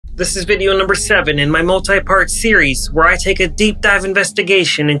This is video number 7 in my multi-part series where I take a deep dive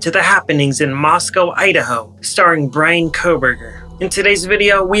investigation into the happenings in Moscow, Idaho, starring Bryan Kohberger. In today's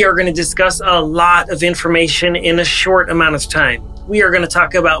video, we are going to discuss a lot of information in a short amount of time. We are going to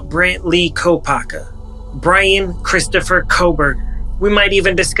talk about Brent Lee Kopacka, Bryan Christopher Kohberger. We might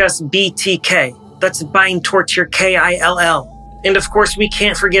even discuss BTK, that's Bind Torture KILL. And of course, we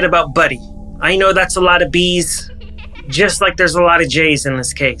can't forget about Buddy. I know that's a lot of B's, just like there's a lot of J's in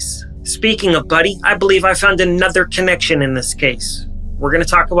this case. Speaking of Buddy, I believe I found another connection in this case. We're going to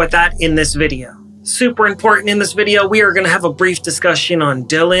talk about that in this video. Super important in this video, we are going to have a brief discussion on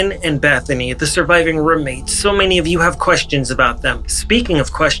Dylan and Bethany, the surviving roommates. So many of you have questions about them. Speaking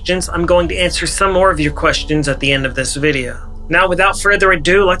of questions, I'm going to answer some more of your questions at the end of this video. Now, without further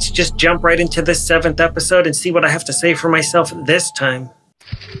ado, let's just jump right into this 7th episode and see what I have to say for myself this time.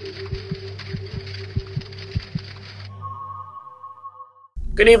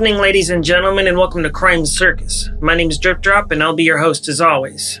 Good evening, ladies and gentlemen, and welcome to Crime Circus. My name is Drip Drop, and I'll be your host as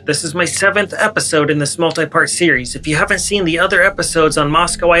always. This is my 7th episode in this multi-part series. If you haven't seen the other episodes on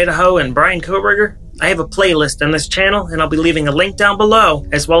Moscow, Idaho, and Bryan Kohberger, I have a playlist on this channel, and I'll be leaving a link down below,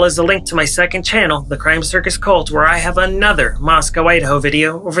 as well as a link to my second channel, the Crime Circus Cult, where I have another Moscow, Idaho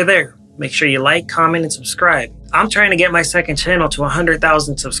video over there. Make sure you like, comment, and subscribe. I'm trying to get my second channel to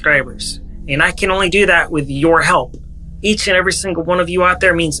 100,000 subscribers, and I can only do that with your help. Each and every single one of you out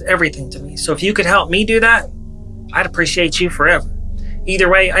there means everything to me. So if you could help me do that, I'd appreciate you forever. Either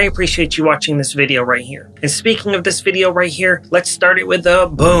way, I appreciate you watching this video right here. And speaking of this video right here, let's start it with a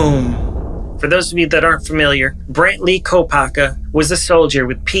boom. For those of you that aren't familiar, Brent Lee Kopacka was a soldier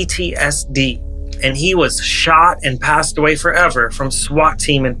with PTSD. And he was shot and passed away forever from SWAT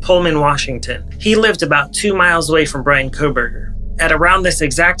team in Pullman, Washington. He lived about 2 miles away from Bryan Kohberger. At around this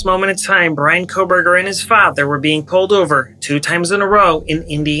exact moment in time, Bryan Kohberger and his father were being pulled over 2 times in a row in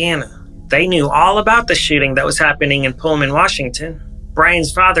Indiana. They knew all about the shooting that was happening in Pullman, Washington.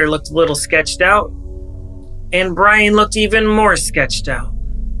 Bryan's father looked a little sketched out, and Bryan looked even more sketched out.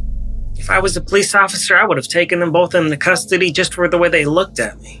 If I was a police officer, I would have taken them both into custody just for the way they looked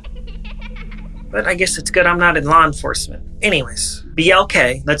at me. But I guess it's good I'm not in law enforcement. Anyways,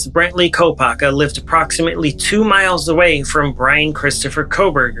 BLK, that's Brent Lee Kopacka, lived approximately 2 miles away from Bryan Christopher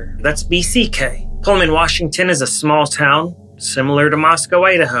Kohberger. That's BCK. Pullman, Washington is a small town, similar to Moscow,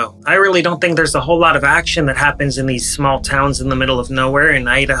 Idaho. I really don't think there's a whole lot of action that happens in these small towns in the middle of nowhere in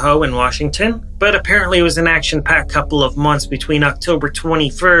Idaho and Washington, but apparently it was an action-packed couple of months between October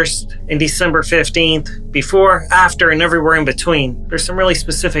 21st and December 15th, before, after, and everywhere in between. There's some really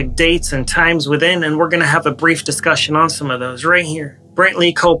specific dates and times within, and we're going to have a brief discussion on some of those right here. Brent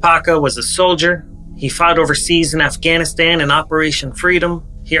Lee Kopacka was a soldier. He fought overseas in Afghanistan in Operation Freedom.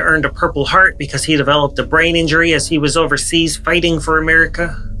 He earned a Purple Heart because he developed a brain injury as he was overseas fighting for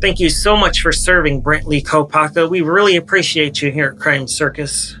America. Thank you so much for serving, Brent Lee Kopacka. We really appreciate you here at Crime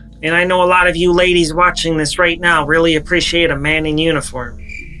Circus. And I know a lot of you ladies watching this right now really appreciate a man in uniform.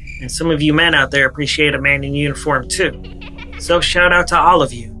 And some of you men out there appreciate a man in uniform too. So shout out to all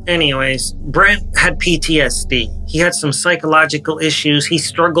of you. Anyways, Brent had PTSD. He had some psychological issues. He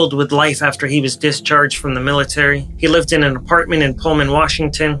struggled with life after he was discharged from the military. He lived in an apartment in Pullman,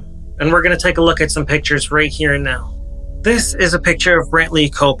 Washington. And we're going to take a look at some pictures right here and now. This is a picture of Brent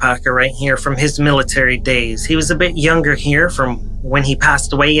Lee Kopacka right here from his military days. He was a bit younger here from when he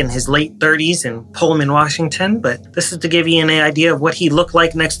passed away in his late 30s in Pullman, Washington. But this is to give you an idea of what he looked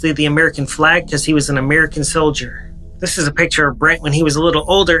like next to the American flag because he was an American soldier. This is a picture of Brent when he was a little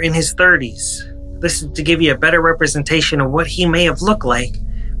older in his 30s. This is to give you a better representation of what he may have looked like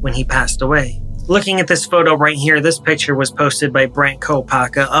when he passed away. Looking at this photo right here, this picture was posted by Brent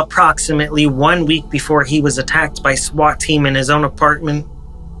Kopacka approximately 1 week before he was attacked by SWAT team in his own apartment.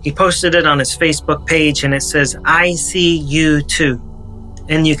 He posted it on his Facebook page and it says, "I see you too."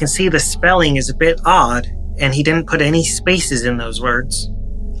 And you can see the spelling is a bit odd and he didn't put any spaces in those words.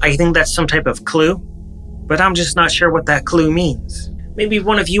 I think that's some type of clue. But I'm just not sure what that clue means. Maybe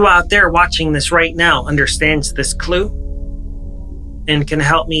one of you out there watching this right now understands this clue and can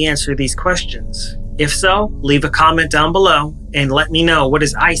help me answer these questions. If so, leave a comment down below and let me know, what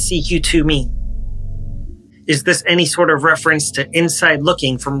does ICQ2 mean? Is this any sort of reference to Inside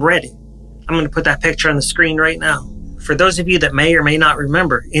Looking from Reddit? I'm going to put that picture on the screen right now. For those of you that may or may not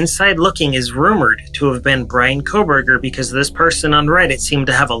remember, Inside Looking is rumored to have been Bryan Kohberger because this person on Reddit seemed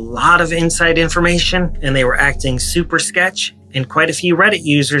to have a lot of inside information and they were acting super sketch, and quite a few Reddit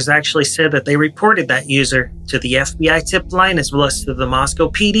users actually said that they reported that user to the FBI tip line as well as to the Moscow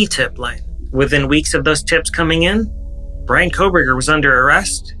PD tip line. Within weeks of those tips coming in, Bryan Kohberger was under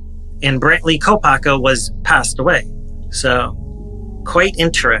arrest and Brent Lee Kopacka was passed away. So Quite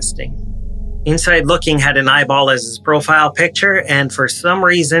interesting. Inside Looking had an eyeball as his profile picture, and for some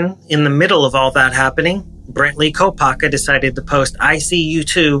reason, in the middle of all that happening, Brent Kopacka decided to post "I see you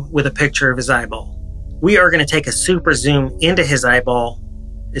too" with a picture of his eyeball. We are going to take a super zoom into his eyeball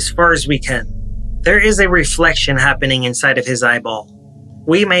as far as we can. There is a reflection happening inside of his eyeball.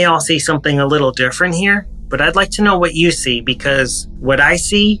 We may all see something a little different here, but I'd like to know what you see, because what I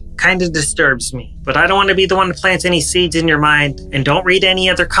see kind of disturbs me. But I don't want to be the one to plant any seeds in your mind, and don't read any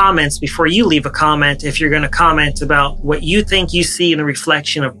other comments before you leave a comment if you're going to comment about what you think you see in the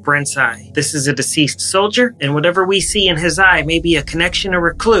reflection of Brent's eye. This is a deceased soldier, and whatever we see in his eye may be a connection or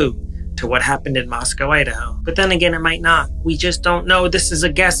a clue to what happened in Moscow, Idaho. But then again, it might not. We just don't know. This is a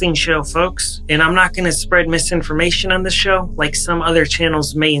guessing show, folks, and I'm not going to spread misinformation on this show like some other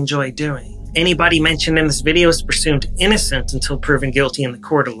channels may enjoy doing. Anybody mentioned in this video is presumed innocent until proven guilty in the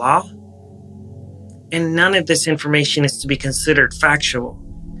court of law. And none of this information is to be considered factual.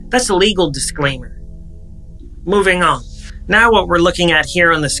 That's a legal disclaimer. Moving on. Now what we're looking at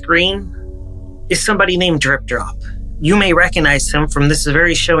here on the screen is somebody named Drip Drop. You may recognize him from this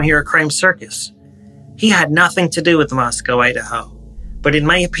very show here at CrimeCircus. He had nothing to do with Moscow, Idaho. But in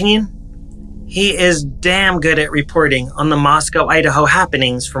my opinion, he is damn good at reporting on the Moscow, Idaho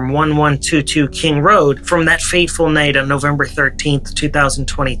happenings from 1122 King Road from that fateful night on November 13th,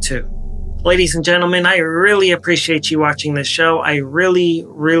 2022. Ladies and gentlemen, I really appreciate you watching this show. I really,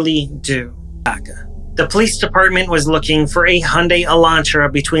 really do. The police department was looking for a Hyundai Elantra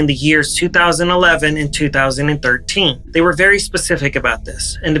between the years 2011 and 2013. They were very specific about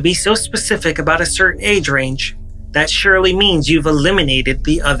this, and to be so specific about a certain age range, that surely means you've eliminated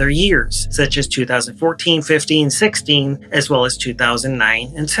the other years, such as 2014, 15, 16, as well as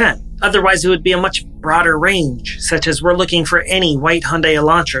 2009 and 10. Otherwise, it would be a much broader range, such as we're looking for any white Hyundai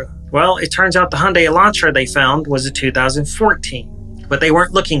Elantra. Well, it turns out the Hyundai Elantra they found was a 2014, but they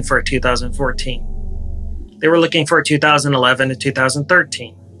weren't looking for a 2014. They were looking for a 2011 to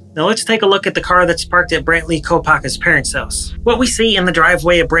 2013. Now let's take a look at the car that's parked at Brent Kopacka's parents' house. What we see in the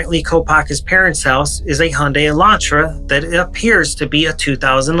driveway of Brent Kopacka's parents' house is a Hyundai Elantra that appears to be a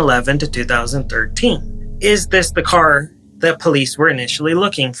 2011 to 2013. Is this the car that police were initially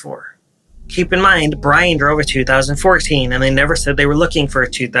looking for? Keep in mind, Bryan drove a 2014 and they never said they were looking for a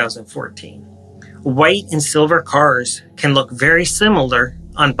 2014. White and silver cars can look very similar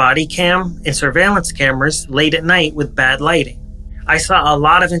on body cam and surveillance cameras late at night with bad lighting. I saw a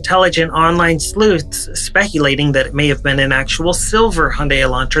lot of intelligent online sleuths speculating that it may have been an actual silver Hyundai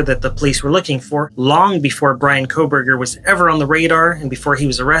Elantra that the police were looking for long before Bryan Kohberger was ever on the radar and before he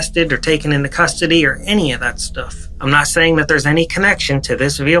was arrested or taken into custody or any of that stuff. I'm not saying that there's any connection to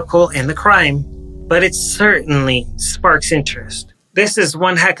this vehicle and the crime, but it certainly sparks interest. This is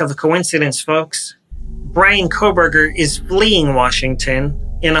one heck of a coincidence, folks. Bryan Kohberger is fleeing Washington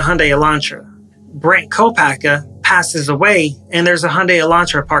in a Hyundai Elantra. Brent Kopacka passes away, and there's a Hyundai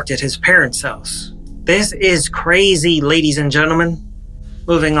Elantra parked at his parents' house. This is crazy, ladies and gentlemen.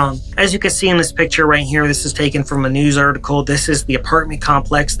 Moving on. As you can see in this picture right here, this is taken from a news article. This is the apartment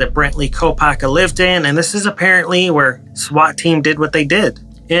complex that Brent Kopacka lived in, and this is apparently where SWAT team did what they did.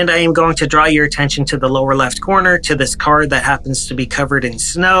 And I am going to draw your attention to the lower left corner to this car that happens to be covered in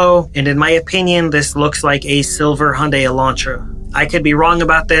snow. And in my opinion, this looks like a silver Hyundai Elantra. I could be wrong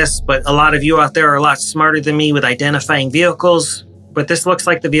about this, but a lot of you out there are a lot smarter than me with identifying vehicles. But this looks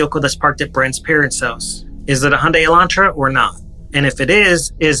like the vehicle that's parked at Brent's parents' house. Is it a Hyundai Elantra or not? And if it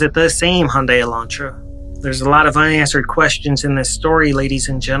is it the same Hyundai Elantra? There's a lot of unanswered questions in this story, ladies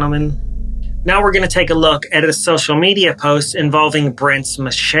and gentlemen. Now we're going to take a look at a social media post involving Brent's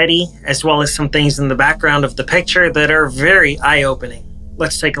machete, as well as some things in the background of the picture that are very eye-opening.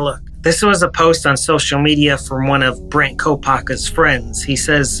 Let's take a look. This was a post on social media from one of Brent Kopacka's friends. He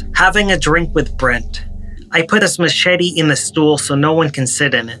says, "Having a drink with Brent. I put his machete in the stool so no one can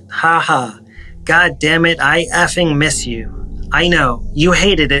sit in it. Ha ha. God damn it, I effing miss you. I know, you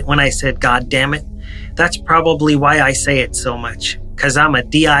hated it when I said God damn it. That's probably why I say it so much. Cause I'm a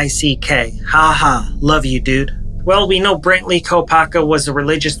D-I-C-K. Ha ha. Love you, dude." Well, we know Brent Kopacka was a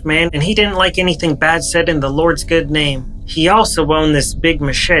religious man, and he didn't like anything bad said in the Lord's good name. He also owned this big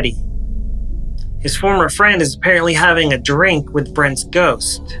machete. His former friend is apparently having a drink with Brent's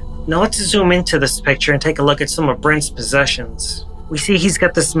ghost. Now let's zoom into this picture and take a look at some of Brent's possessions. We see he's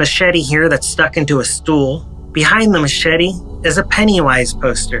got this machete here that's stuck into a stool. Behind the machete is a Pennywise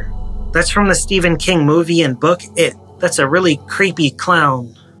poster. That's from the Stephen King movie and book It. That's a really creepy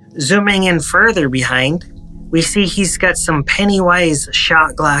clown. Zooming in further behind, we see he's got some Pennywise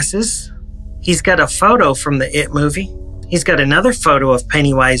shot glasses. He's got a photo from the It movie. He's got another photo of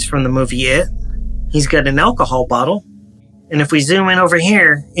Pennywise from the movie It. He's got an alcohol bottle. And if we zoom in over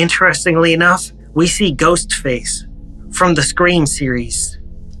here, interestingly enough, we see Ghostface from the Scream series.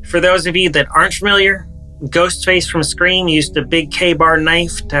 For those of you that aren't familiar, Ghostface from Scream used a big K-bar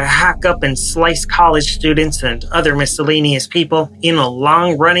knife to hack up and slice college students and other miscellaneous people in a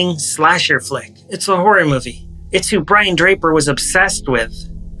long-running slasher flick. It's a horror movie. It's who Brian Draper was obsessed with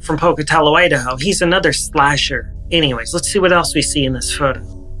from Pocatello, Idaho. He's another slasher. Anyways, let's see what else we see in this photo.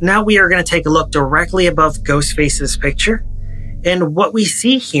 Now we are going to take a look directly above Ghostface's picture, and what we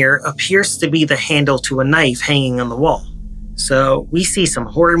see here appears to be the handle to a knife hanging on the wall. So we see some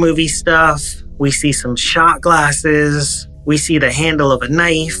horror movie stuff, we see some shot glasses, we see the handle of a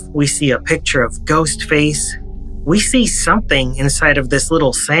knife, we see a picture of Ghostface. We see something inside of this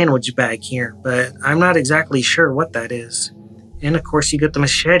little sandwich bag here, but I'm not exactly sure what that is. And of course you get the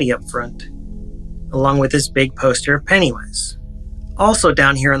machete up front, along with this big poster of Pennywise. Also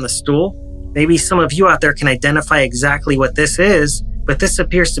down here on the stool, maybe some of you out there can identify exactly what this is, but this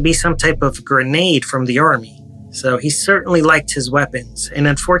appears to be some type of grenade from the army. So he certainly liked his weapons, and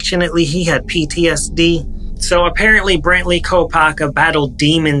unfortunately he had PTSD. So apparently Brent Kopacka battled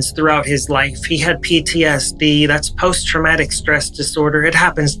demons throughout his life. He had PTSD, that's post-traumatic stress disorder. It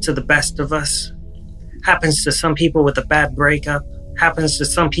happens to the best of us. Happens to some people with a bad breakup. Happens to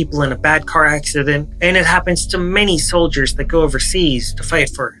some people in a bad car accident. And it happens to many soldiers that go overseas to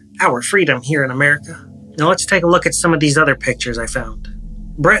fight for our freedom here in America. Now let's take a look at some of these other pictures I found.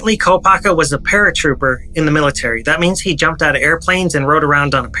 Brent Kopacka was a paratrooper in the military. That means he jumped out of airplanes and rode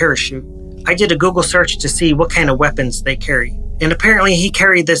around on a parachute. I did a Google search to see what kind of weapons they carry. And apparently he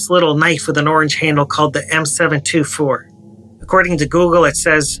carried this little knife with an orange handle called the M724. According to Google, it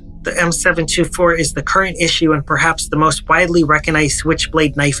says the M724 is the current issue and perhaps the most widely recognized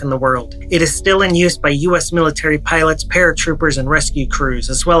switchblade knife in the world. It is still in use by U.S. military pilots, paratroopers, and rescue crews,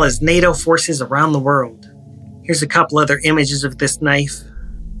 as well as NATO forces around the world. Here's a couple other images of this knife.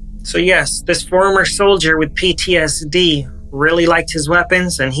 So yes, this former soldier with PTSD really liked his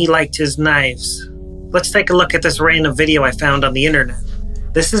weapons and he liked his knives. Let's take a look at this random video I found on the internet.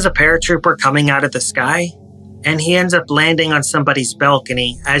 This is a paratrooper coming out of the sky, and he ends up landing on somebody's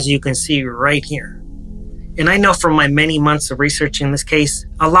balcony, as you can see right here. And I know from my many months of researching this case,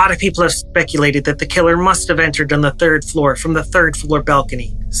 a lot of people have speculated that the killer must have entered on the 3rd floor from the 3rd floor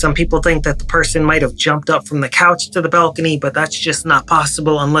balcony. Some people think that the person might have jumped up from the couch to the balcony, but that's just not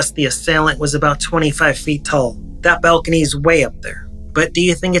possible unless the assailant was about 25 feet tall. That balcony is way up there. But do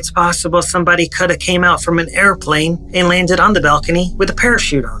you think it's possible somebody could have came out from an airplane and landed on the balcony with a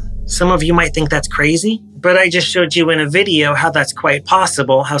parachute on? Some of you might think that's crazy, but I just showed you in a video how that's quite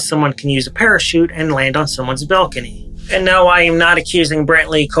possible, how someone can use a parachute and land on someone's balcony. And no, I am not accusing Brent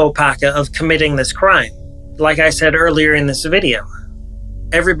Kopacka of committing this crime. Like I said earlier in this video,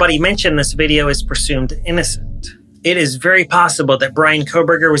 everybody mentioned in this video is presumed innocent. It is very possible that Brian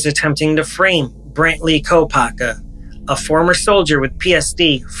Kohberger was attempting to frame Brent Kopacka, a former soldier with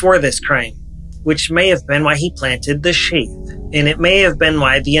PSD, for this crime, which may have been why he planted the sheath. And it may have been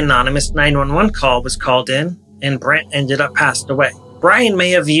why the anonymous 911 call was called in and Brent ended up passed away. Brian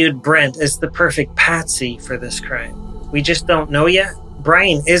may have viewed Brent as the perfect patsy for this crime. We just don't know yet.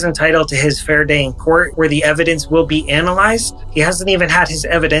 Bryan is entitled to his fair day in court where the evidence will be analyzed. He hasn't even had his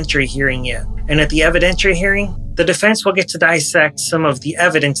evidentiary hearing yet. And at the evidentiary hearing, the defense will get to dissect some of the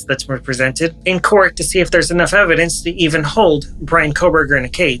evidence that's been presented in court to see if there's enough evidence to even hold Brian Kohberger in a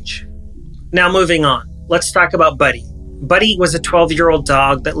cage. Now moving on, let's talk about Buddy. Buddy was a 12-year-old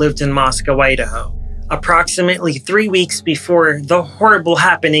dog that lived in Moscow, Idaho. Approximately 3 weeks before the horrible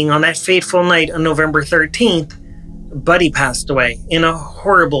happening on that fateful night on November 13th, Buddy passed away in a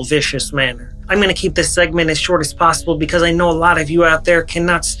horrible, vicious manner. I'm going to keep this segment as short as possible because I know a lot of you out there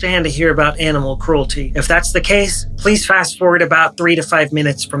cannot stand to hear about animal cruelty. If that's the case, please fast forward about 3 to 5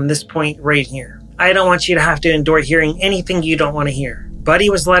 minutes from this point right here. I don't want you to have to endure hearing anything you don't want to hear. Buddy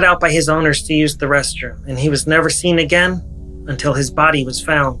was let out by his owners to use the restroom, and he was never seen again until his body was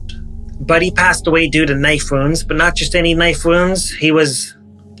found. Buddy passed away due to knife wounds, but not just any knife wounds. He was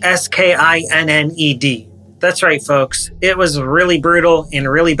SKINNED. That's right, folks. It was really brutal and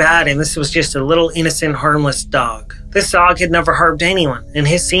really bad, and this was just a little innocent, harmless dog. This dog had never harmed anyone, and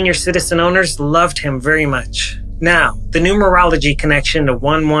his senior citizen owners loved him very much. Now, the numerology connection to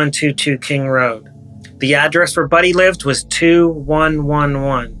 1122 King Road. The address where Buddy lived was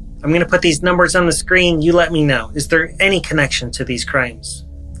 2111. I'm going to put these numbers on the screen. You let me know. Is there any connection to these crimes?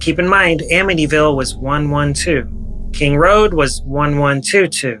 Keep in mind, Amityville was 112. King Road was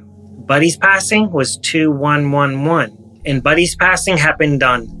 1122. Buddy's passing was 2111. And Buddy's passing happened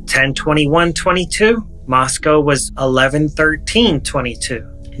on 10/21/22. Moscow was 11/13/22.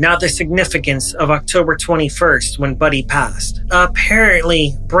 Now, the significance of October 21st when Buddy passed.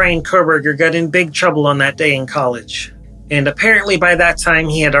 Apparently, Bryan Kohberger got in big trouble on that day in college. And apparently by that time,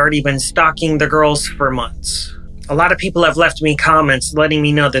 he had already been stalking the girls for months. A lot of people have left me comments letting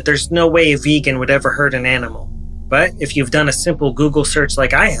me know that there's no way a vegan would ever hurt an animal. But if you've done a simple Google search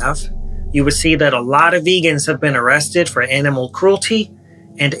like I have, you would see that a lot of vegans have been arrested for animal cruelty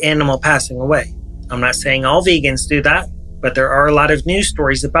and animal passing away. I'm not saying all vegans do that, but there are a lot of news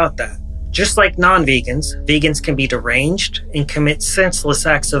stories about that. Just like non-vegans, vegans can be deranged and commit senseless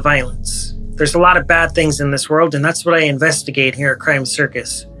acts of violence. There's a lot of bad things in this world, and that's what I investigate here at Crime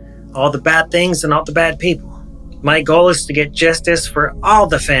Circus. All the bad things and all the bad people. My goal is to get justice for all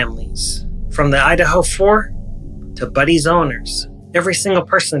the families, from the Idaho 4 to Buddy's owners. Every single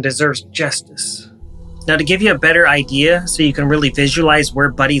person deserves justice. Now, to give you a better idea so you can really visualize where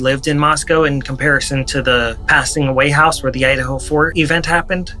Buddy lived in Moscow in comparison to the passing away house where the Idaho 4 event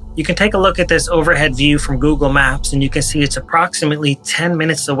happened, you can take a look at this overhead view from Google Maps and you can see it's approximately 10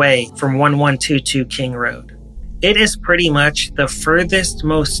 minutes away from 1122 King Road. It is pretty much the furthest,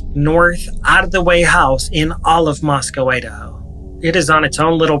 most north, out-of-the-way house in all of Moscow, Idaho. It is on its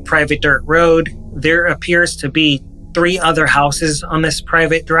own little private dirt road. There appears to be 3 other houses on this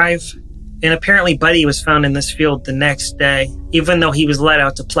private drive. And apparently Buddy was found in this field the next day, even though he was let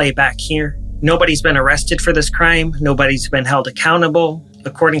out to play back here. Nobody's been arrested for this crime. Nobody's been held accountable.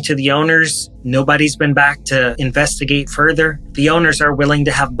 According to the owners, nobody's been back to investigate further. The owners are willing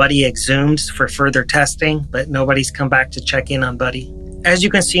to have Buddy exhumed for further testing, but nobody's come back to check in on Buddy. As you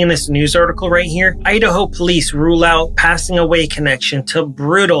can see in this news article right here, Idaho police rule out passing away connection to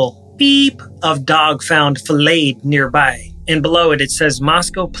brutal beep of dog found filleted nearby. And below it, it says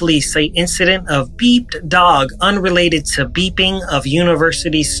Moscow police say incident of beeped dog unrelated to beeping of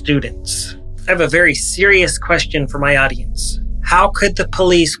university students. I have a very serious question for my audience. How could the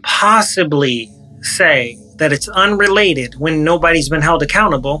police possibly say that it's unrelated when nobody's been held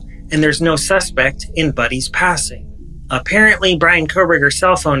accountable and there's no suspect in Buddy's passing? Apparently, Bryan Kohberger's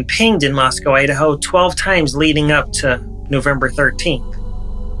cell phone pinged in Moscow, Idaho 12 times leading up to November 13th.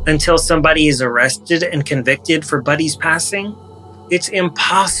 Until somebody is arrested and convicted for Buddy's passing, it's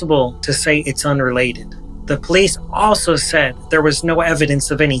impossible to say it's unrelated. The police also said there was no evidence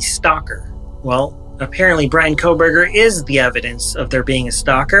of any stalker. Well, apparently Bryan Kohberger is the evidence of there being a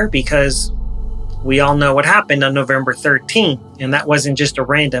stalker because we all know what happened on November 13th, and that wasn't just a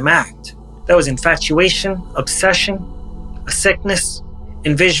random act. That was infatuation, obsession, a sickness,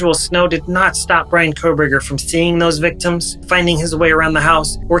 and visual snow did not stop Bryan Kohberger from seeing those victims, finding his way around the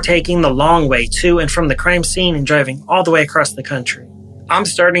house, or taking the long way to and from the crime scene and driving all the way across the country. I'm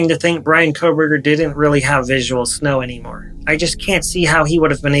starting to think Bryan Kohberger didn't really have visual snow anymore. I just can't see how he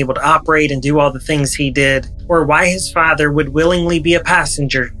would have been able to operate and do all the things he did, or why his father would willingly be a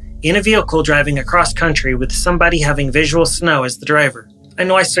passenger in a vehicle driving across country with somebody having visual snow as the driver. I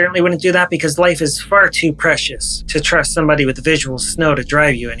know I certainly wouldn't do that because life is far too precious to trust somebody with visual snow to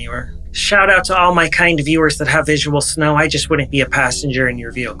drive you anywhere. Shout out to all my kind viewers that have visual snow. I just wouldn't be a passenger in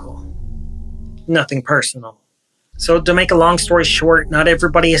your vehicle. Nothing personal. So to make a long story short, not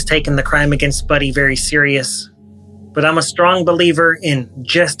everybody has taken the crime against Buddy very serious, but I'm a strong believer in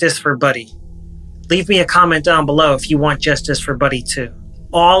justice for Buddy. Leave me a comment down below if you want justice for Buddy too.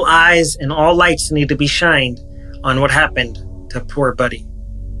 All eyes and all lights need to be shined on what happened to poor Buddy.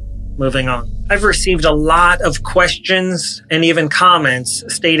 Moving on. I've received a lot of questions and even comments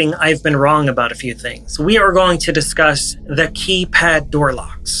stating I've been wrong about a few things. We are going to discuss the keypad door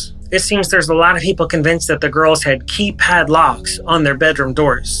locks. It seems there's a lot of people convinced that the girls had keypad locks on their bedroom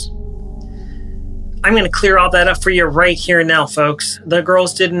doors. I'm going to clear all that up for you right here now, folks. The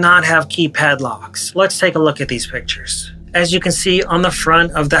girls did not have keypad locks. Let's take a look at these pictures. As you can see on the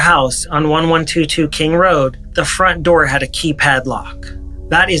front of the house on 1122 King Road, the front door had a keypad lock.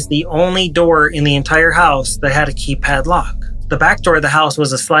 That is the only door in the entire house that had a keypad lock. The back door of the house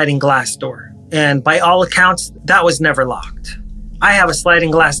was a sliding glass door, and by all accounts, that was never locked. I have a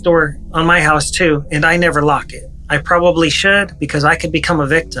sliding glass door on my house too, and I never lock it. I probably should because I could become a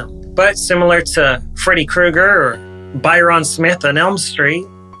victim. But similar to Freddy Krueger or Byron Smith on Elm Street,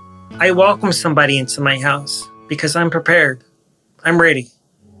 I welcome somebody into my house because I'm prepared. I'm ready.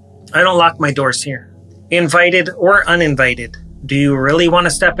 I don't lock my doors here. Invited or uninvited, do you really want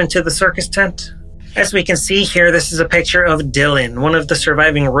to step into the circus tent? As we can see here, this is a picture of Dylan, one of the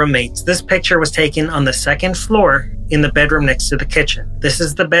surviving roommates. This picture was taken on the second floor in the bedroom next to the kitchen. This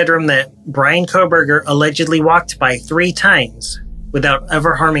is the bedroom that Bryan Kohberger allegedly walked by 3 times without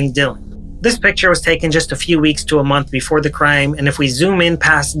ever harming Dylan. This picture was taken just a few weeks to a month before the crime, and if we zoom in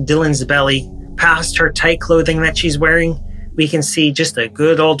past Dylan's belly, past her tight clothing that she's wearing, we can see just a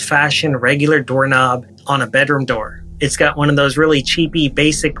good old-fashioned regular doorknob on a bedroom door. It's got one of those really cheapy,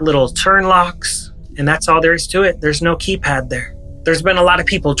 basic little turn locks, and that's all there is to it. There's no keypad there. There's been a lot of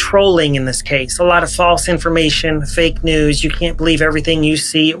people trolling in this case, a lot of false information, fake news. You can't believe everything you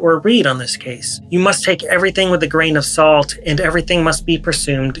see or read on this case. You must take everything with a grain of salt, and everything must be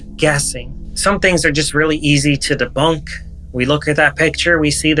presumed guessing. Some things are just really easy to debunk. We look at that picture, we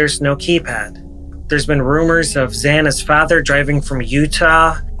see there's no keypad. There's been rumors of Xana's father driving from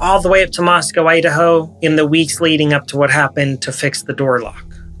Utah all the way up to Moscow, Idaho in the weeks leading up to what happened to fix the door lock.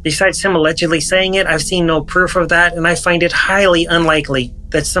 Besides him allegedly saying it, I've seen no proof of that, and I find it highly unlikely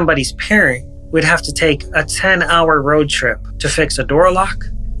that somebody's parent would have to take a 10-hour road trip to fix a door lock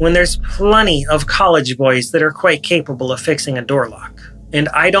when there's plenty of college boys that are quite capable of fixing a door lock. And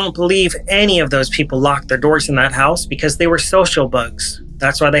I don't believe any of those people locked their doors in that house because they were social bugs.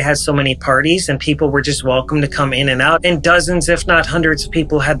 That's why they had so many parties and people were just welcome to come in and out, and dozens, if not hundreds of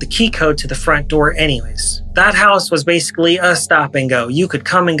people had the key code to the front door anyways. That house was basically a stop and go. You could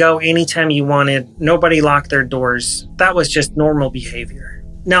come and go anytime you wanted. Nobody locked their doors. That was just normal behavior.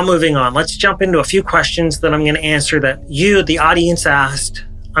 Now moving on, let's jump into a few questions that I'm going to answer that you, the audience, asked.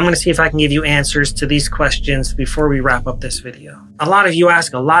 I'm going to see if I can give you answers to these questions before we wrap up this video. A lot of you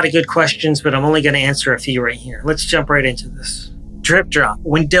ask a lot of good questions, but I'm only going to answer a few right here. Let's jump right into this. Drip drop.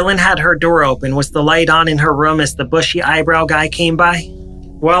 When Dylan had her door open, was the light on in her room as the bushy eyebrow guy came by?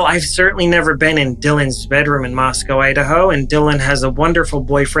 Well, I've certainly never been in Dylan's bedroom in Moscow, Idaho, and Dylan has a wonderful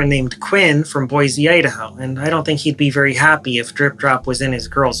boyfriend named Quinn from Boise, Idaho, and I don't think he'd be very happy if Drip Drop was in his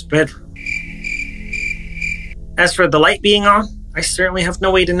girl's bedroom. As for the light being on, I certainly have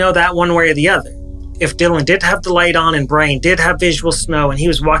no way to know that one way or the other. If Dylan did have the light on and Bryan did have visual snow and he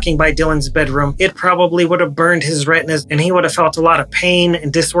was walking by Dylan's bedroom, it probably would have burned his retinas and he would have felt a lot of pain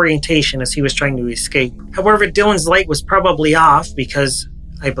and disorientation as he was trying to escape. However, Dylan's light was probably off because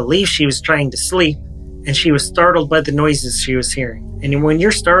I believe she was trying to sleep and she was startled by the noises she was hearing. And when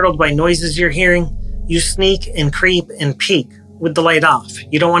you're startled by noises you're hearing, you sneak and creep and peek with the light off.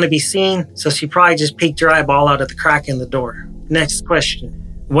 You don't want to be seen, so she probably just peeked her eyeball out of the crack in the door. Next question.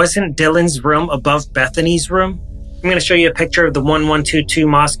 Wasn't Dylan's room above Bethany's room? I'm going to show you a picture of the 1122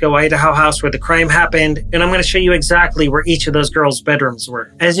 Moscow, Idaho house where the crime happened, and I'm going to show you exactly where each of those girls' bedrooms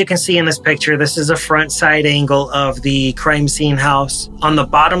were. As you can see in this picture, this is a front side angle of the crime scene house. On the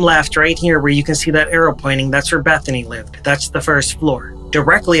bottom left, right here where you can see that arrow pointing, that's where Bethany lived. That's the first floor.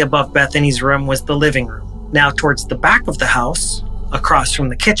 Directly above Bethany's room was the living room. Now towards the back of the house, across from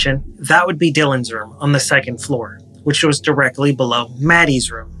the kitchen, that would be Dylan's room on the second floor, which was directly below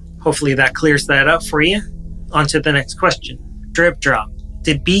Maddie's room. Hopefully that clears that up for you. On to the next question. Drip drop.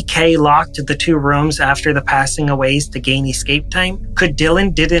 Did BK lock the two rooms after the passing aways to gain escape time? Could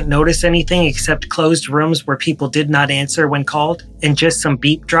Dylan didn't notice anything except closed rooms where people did not answer when called and just some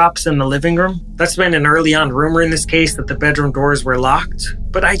beep drops in the living room? That's been an early on rumor in this case that the bedroom doors were locked,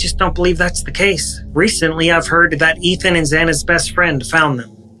 but I just don't believe that's the case. Recently, I've heard that Ethan and Xana's best friend found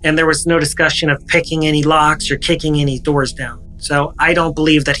them, and there was no discussion of picking any locks or kicking any doors down. So I don't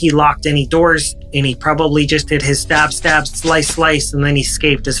believe that he locked any doors, and he probably just did his stab, slice, and then he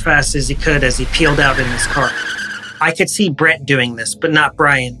escaped as fast as he could as he peeled out in his car. I could see Brent doing this, but not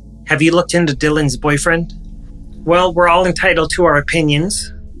Bryan. Have you looked into Dylan's boyfriend? Well, we're all entitled to our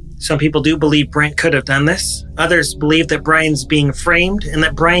opinions. Some people do believe Brent could have done this. Others believe that Bryan's being framed and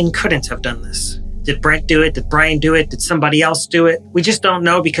that Bryan couldn't have done this. Did Brent do it? Did Bryan do it? Did somebody else do it? We just don't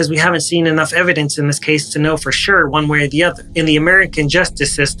know because we haven't seen enough evidence in this case to know for sure one way or the other. In the American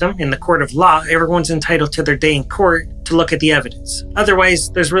justice system, in the court of law, everyone's entitled to their day in court to look at the evidence. Otherwise,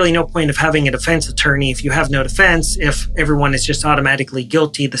 there's really no point of having a defense attorney if you have no defense, if everyone is just automatically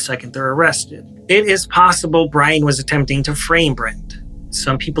guilty the second they're arrested. It is possible Bryan was attempting to frame Brent.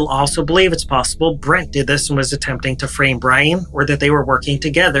 Some people also believe it's possible Brent did this and was attempting to frame Bryan, or that they were working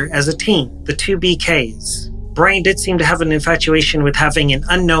together as a team, the two BKs. Bryan did seem to have an infatuation with having an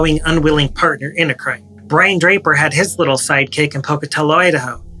unknowing, unwilling partner in a crime. Brian Draper had his little sidekick in Pocatello,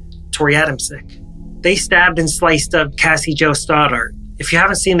 Idaho, Tori Adamsick. They stabbed and sliced up Cassie Jo Stoddart. If you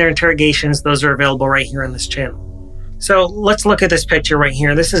haven't seen their interrogations, those are available right here on this channel. So let's look at this picture right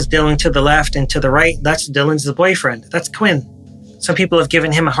here. This is Dylan to the left, and to the right, that's Dylan's the boyfriend. That's Quinn. Some people have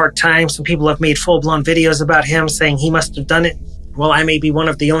given him a hard time. Some people have made full-blown videos about him saying he must have done it. Well, I may be one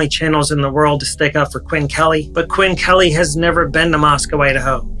of the only channels in the world to stick up for Quinn Kelly, but Quinn Kelly has never been to Moscow,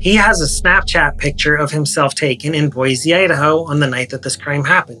 Idaho. He has a Snapchat picture of himself taken in Boise, Idaho on the night that this crime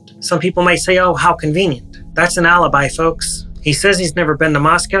happened. Some people might say, oh, how convenient. That's an alibi, folks. He says he's never been to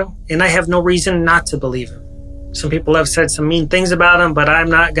Moscow, and I have no reason not to believe him. Some people have said some mean things about him, but I'm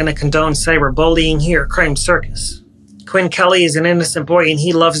not going to condone cyberbullying here at Crime Circus. Quinn Kelly is an innocent boy and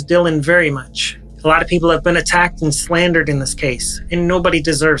he loves Dylan very much. A lot of people have been attacked and slandered in this case, and nobody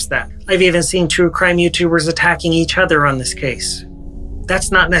deserves that. I've even seen true crime YouTubers attacking each other on this case.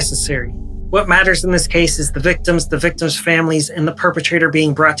 That's not necessary. What matters in this case is the victims' families, and the perpetrator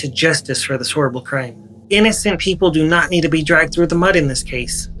being brought to justice for this horrible crime. Innocent people do not need to be dragged through the mud in this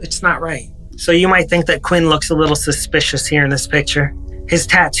case. It's not right. So you might think that Quinn looks a little suspicious here in this picture. His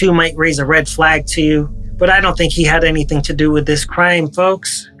tattoo might raise a red flag to you, but I don't think he had anything to do with this crime,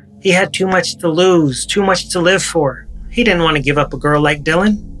 folks. He had too much to lose, too much to live for. He didn't want to give up a girl like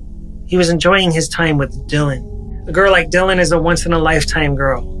Dylan. He was enjoying his time with Dylan. A girl like Dylan is a once-in-a-lifetime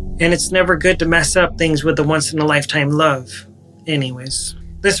girl, and it's never good to mess up things with a once-in-a-lifetime love. Anyways,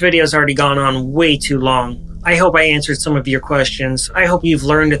 this video's already gone on way too long. I hope I answered some of your questions. I hope you've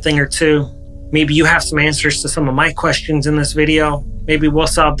learned a thing or two. Maybe you have some answers to some of my questions in this video. Maybe we'll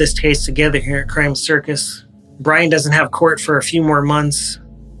solve this case together here at Crime Circus. Bryan doesn't have court for a few more months.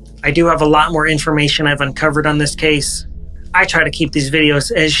 I do have a lot more information I've uncovered on this case. I try to keep these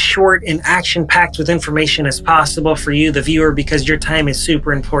videos as short and action-packed with information as possible for you, the viewer, because your time is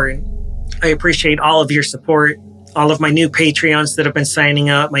super important. I appreciate all of your support, all of my new Patreons that have been signing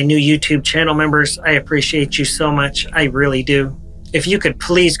up, my new YouTube channel members. I appreciate you so much. I really do. If you could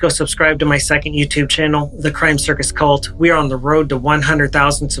please go subscribe to my second YouTube channel, The Crime Circus Cult. We are on the road to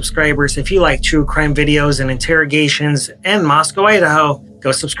 100,000 subscribers. If you like true crime videos and interrogations and Moscow, Idaho,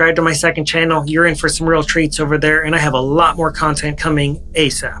 go subscribe to my second channel. You're in for some real treats over there, and I have a lot more content coming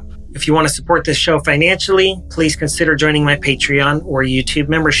ASAP. If you want to support this show financially, please consider joining my Patreon or YouTube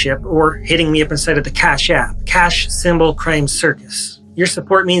membership, or hitting me up inside of the Cash App, #CrimeCircus. Your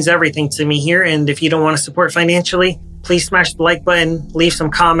support means everything to me here, and if you don't want to support financially, please smash the like button, leave some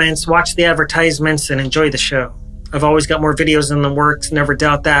comments, watch the advertisements, and enjoy the show. I've always got more videos in the works, never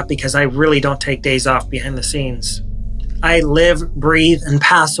doubt that, because I really don't take days off behind the scenes. I live, breathe, and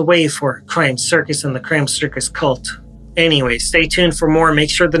pass away for Crime Circus and the Crime Circus Cult. Anyway, stay tuned for more.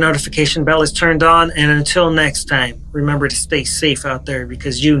 Make sure the notification bell is turned on, and until next time, remember to stay safe out there,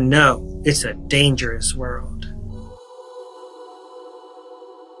 because you know it's a dangerous world.